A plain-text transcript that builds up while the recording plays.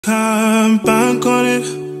Can't bank on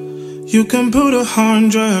it. You can put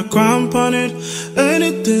 100 grand on it.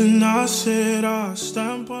 Anything I said, I'll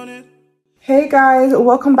stamp on it. Hey guys,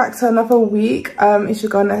 welcome back to another week. It's your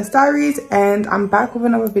girl Ness Diaries, and I'm back with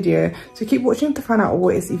another video. So keep watching to find out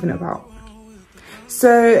what it's even about.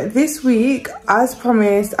 So this week, as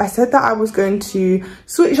promised, I said that I was going to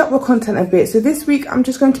switch up the content a bit. So this week, I'm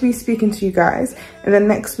just going to be speaking to you guys, and then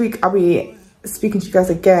next week I'll be speaking to you guys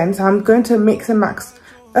again. So I'm going to mix and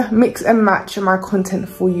match my content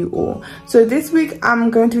for you all. So this week I'm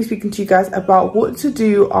going to be speaking to you guys about what to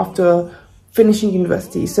do after finishing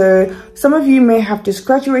university. So some of you may have just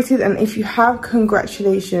graduated, and if you have,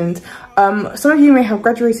 congratulations. Some of you may have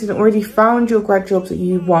graduated and already found your grad jobs that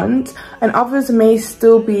you want, and others may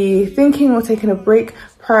still be thinking or taking a break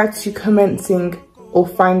prior to commencing or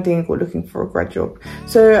finding or looking for a grad job.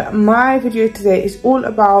 So my video today is all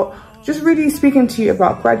about just really speaking to you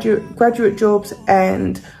about graduate jobs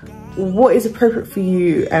and what is appropriate for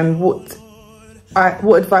you and what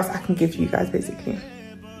advice I can give you guys basically.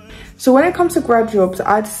 So when it comes to grad jobs,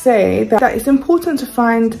 I'd say that it's important to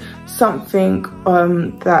find something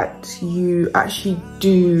that you actually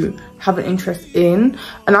do have an interest in.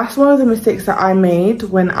 And that's one of the mistakes that I made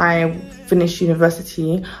when I finished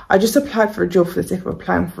university. I just applied for a job for the sake of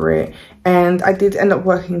applying for it, and I did end up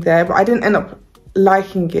working there, but I didn't end up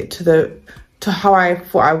liking it to how I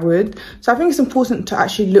thought I would. So I think it's important to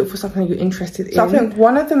actually look for something you're interested in. So I think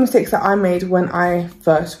one of the mistakes that I made when I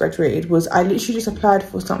first graduated was I literally just applied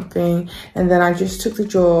for something and then I just took the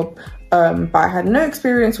job, but I had no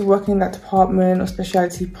experience of working in that department or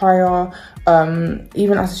specialty prior,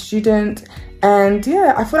 even as a student. And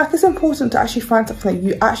yeah, I feel like it's important to actually find something that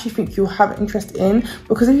you actually think you'll have an interest in,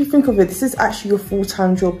 because if you think of it, this is actually your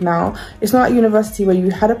full-time job now. It's not like university where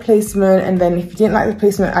you had a placement, and then if you didn't like the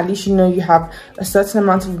placement, at least you know you have a certain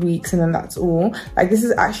amount of weeks and then that's all. Like, this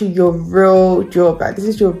is actually your real job. Like, this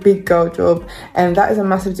is your big girl job, and that is a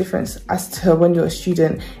massive difference as to when you're a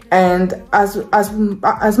student. And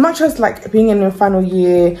as much as like being in your final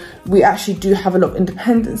year, we actually do have a lot of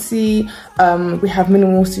independency. We have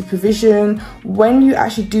minimal supervision. When you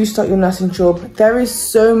actually do start your nursing job, there is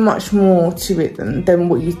so much more to it than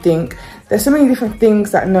what you think. There's so many different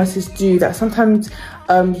things that nurses do that sometimes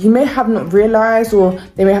you may have not realized, or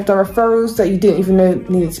they may have done referrals that you didn't even know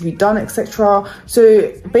needed to be done, etc.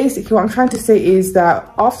 So basically what I'm trying to say is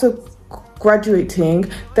that after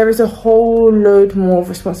graduating, there is a whole load more of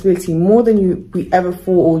responsibility, more than we ever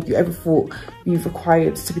thought, or you ever thought you've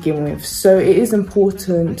required to begin with. So it is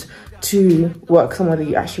important to work somewhere that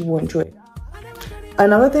you actually will enjoy.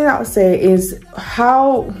 Another thing that I would say is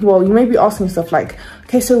well, you may be asking yourself like,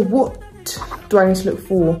 okay, so what do I need to look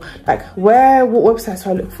for? Like, what websites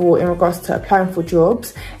do I look for in regards to applying for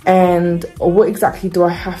jobs, and what exactly do I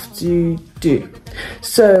have to do?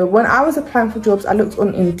 So when I was applying for jobs, I looked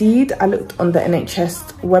on Indeed, I looked on the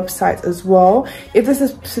NHS website as well. If there's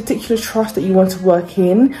a particular trust that you want to work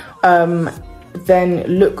in, then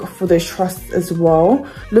look for those trusts as well.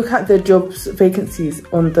 Look at the jobs vacancies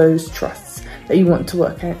on those trusts that you want to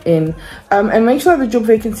work in, and make sure that the job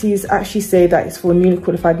vacancies actually say that it's for a newly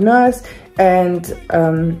qualified nurse, and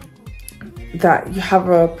that you have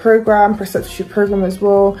a preceptorship program as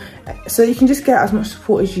well, so you can just get as much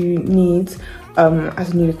support as you need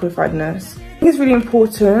as a newly qualified nurse. I think it's really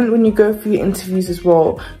important when you go for your interviews as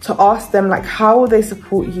well to ask them like how will they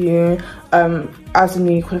support you as a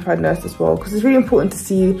newly qualified nurse as well, because it's really important to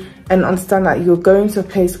see and understand that you're going to a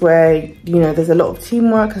place where, you know, there's a lot of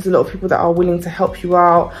teamwork, there's a lot of people that are willing to help you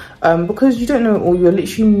out, because you don't know it all, you're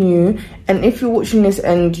literally new. And if you're watching this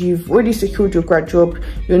and you've already secured your grad job,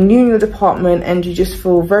 you're new in your department and you just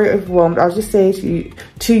feel very overwhelmed, I'll just say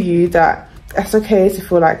to you that that's okay to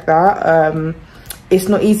feel like that. It's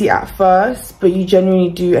not easy at first, but you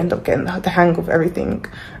genuinely do end up getting the hang of everything.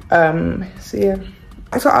 So yeah,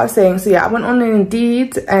 that's what I was saying. So yeah, I went on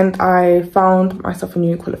Indeed and I found myself a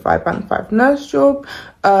newly qualified Band 5 nurse job.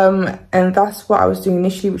 And that's what I was doing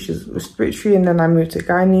initially, which is respiratory, and then I moved to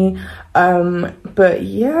gynae. But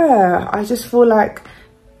yeah, I just feel like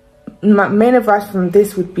my main advice from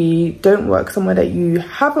this would be, don't work somewhere that you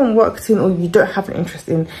haven't worked in or you don't have an interest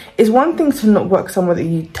in. It's one thing to not work somewhere that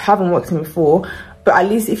you haven't worked in before, but at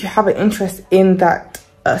least if you have an interest in that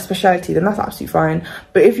speciality, then that's absolutely fine.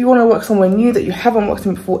 But if you want to work somewhere new that you haven't worked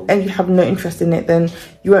in before and you have no interest in it, then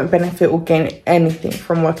you won't benefit or gain anything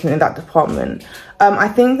from working in that department. I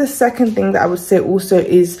think the second thing that I would say also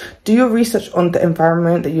is do your research on the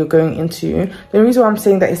environment that you're going into. The reason why I'm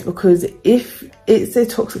saying that is because if it's a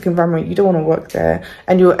toxic environment, you don't want to work there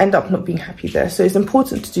and you'll end up not being happy there. So it's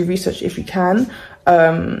important to do research if you can.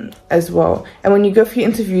 as well. And when you go for your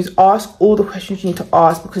interviews, ask all the questions you need to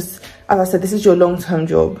ask, because as I said, this is your long-term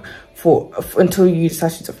job for until you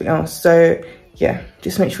decide to do something else. So yeah,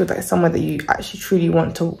 just make sure that it's somewhere that you actually truly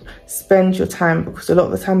want to spend your time, because a lot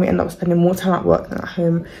of the time we end up spending more time at work than at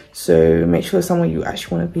home. So make sure it's somewhere you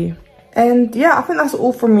actually want to be. And yeah, I think that's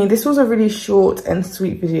all from me. This was a really short and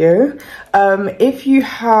sweet video. If you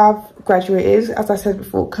have graduated, as I said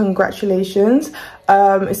before, congratulations.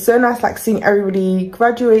 It's so nice like seeing everybody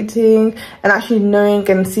graduating and actually knowing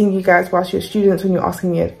and seeing you guys whilst you're students when you're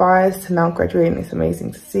asking me advice to now graduating. It's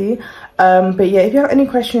amazing to see. But yeah, if you have any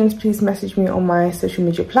questions, please message me on my social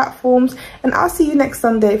media platforms, and I'll see you next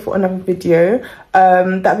Sunday for another video.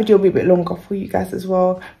 That video will be a bit longer for you guys as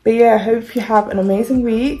well. But yeah, I hope you have an amazing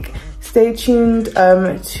week. Stay tuned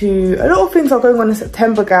to a lot of things are going on in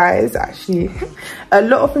September, guys. Actually, a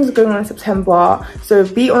lot of things are going on in September, so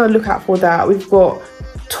be on the lookout for that. We've got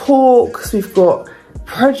talks, we've got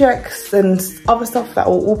projects and other stuff that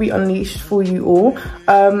will all be unleashed for you all.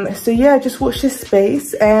 So yeah, just watch this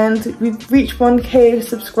space. And we've reached 1K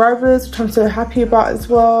subscribers, which I'm so happy about as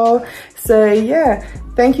well. So yeah,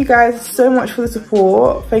 thank you guys so much for the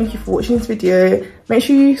support. Thank you for watching this video. Make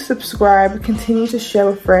sure you subscribe, continue to share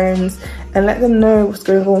with friends, and let them know what's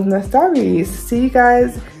going on with their diaries. See you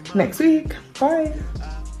guys next week. Bye.